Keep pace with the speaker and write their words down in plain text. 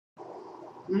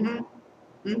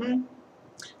Mm-hmm. Mm-hmm.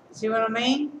 See what I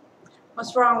mean?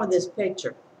 What's wrong with this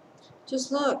picture?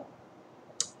 Just look.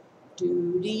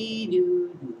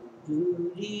 Do-dee-doo,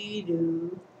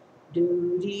 do-dee-doo,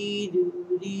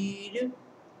 do-dee-doo-dee-doo,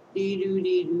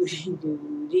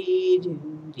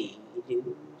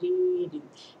 dee-doo-dee-doo-dee-doo-dee-doo-dee-doo.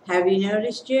 Have you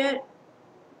noticed yet?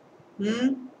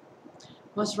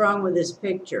 What's wrong with this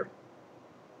picture?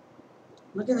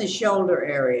 Look in the shoulder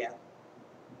area.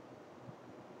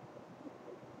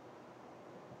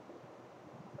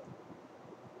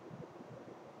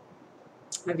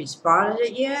 Have you spotted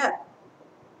it yet?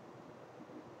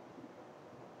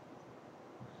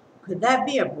 Could that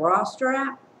be a bra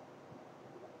strap?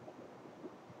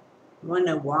 You wanna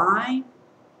know why?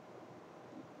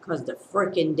 Because the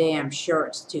frickin' damn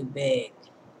shirt's too big.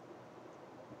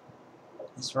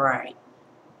 That's right.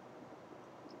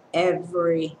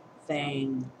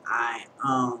 Everything I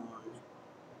own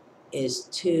is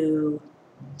too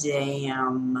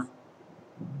damn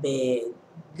big.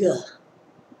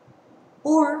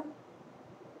 Or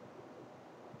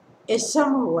it's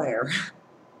summer wear.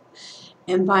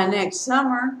 And by next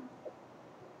summer,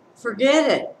 forget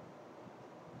it.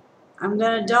 I'm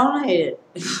going to donate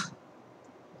it.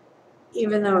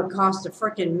 Even though it costs a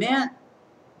frickin' mint.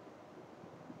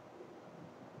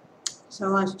 So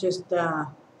let's just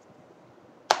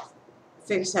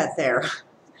fix that there.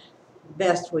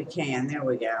 Best we can. There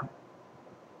we go.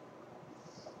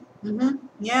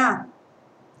 Yeah.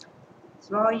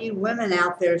 So all you women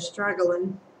out there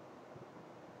struggling.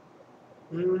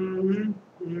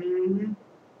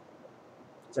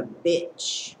 It's a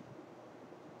bitch.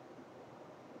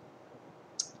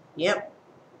 Yep.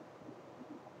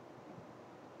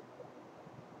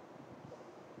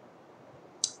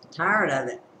 Tired of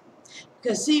it.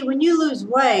 Because see, when you lose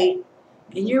weight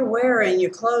and you're wearing your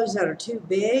clothes that are too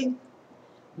big,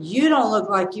 you don't look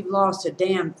like you've lost a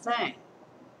damn thing.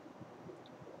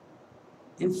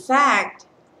 In fact,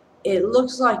 it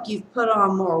looks like you've put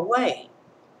on more weight.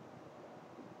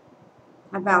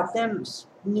 How about them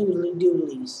noodly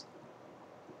doodlies?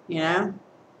 You know?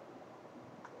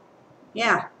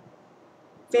 Yeah.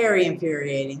 Very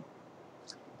infuriating.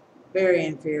 Very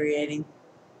infuriating.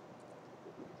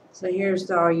 So here's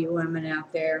to all you women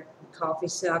out there. Coffee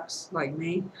sucks like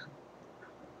me.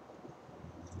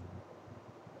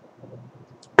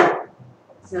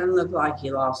 Doesn't look like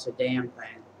you lost a damn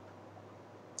thing.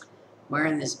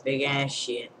 Wearing this big ass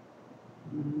shit.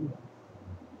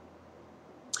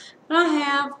 But I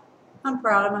have. I'm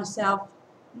proud of myself.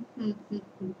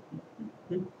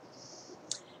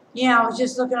 Yeah, I was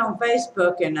just looking on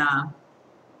Facebook and I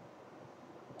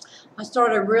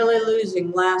started really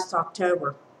losing last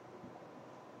October.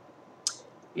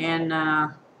 And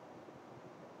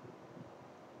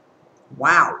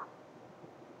wow.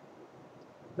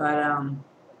 But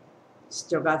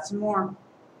still got some more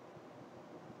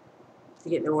to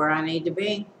get to where I need to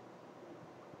be.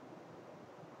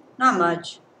 Not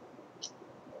much.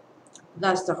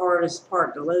 That's the hardest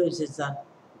part to lose, is the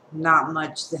not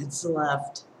much that's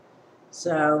left.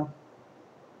 So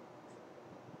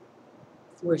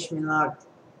wish me luck.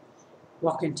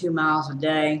 Walking 2 miles a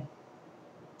day,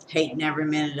 hating every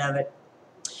minute of it.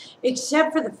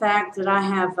 Except for the fact that I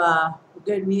have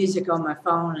good music on my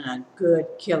phone and a good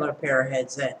killer pair of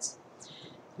headsets.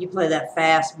 You play that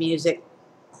fast music,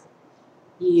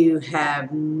 you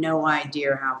have no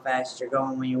idea how fast you're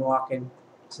going when you're walking.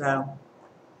 So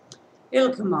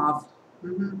it'll come off.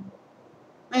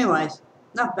 Anyways,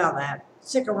 enough about that.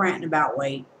 Sick of ranting about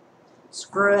weight.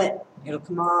 Screw it. It'll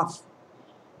come off.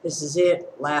 This is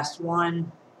it. Last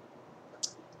one.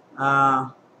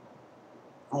 On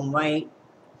weight.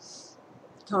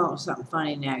 Come up with something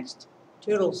funny next.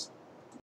 Toodles.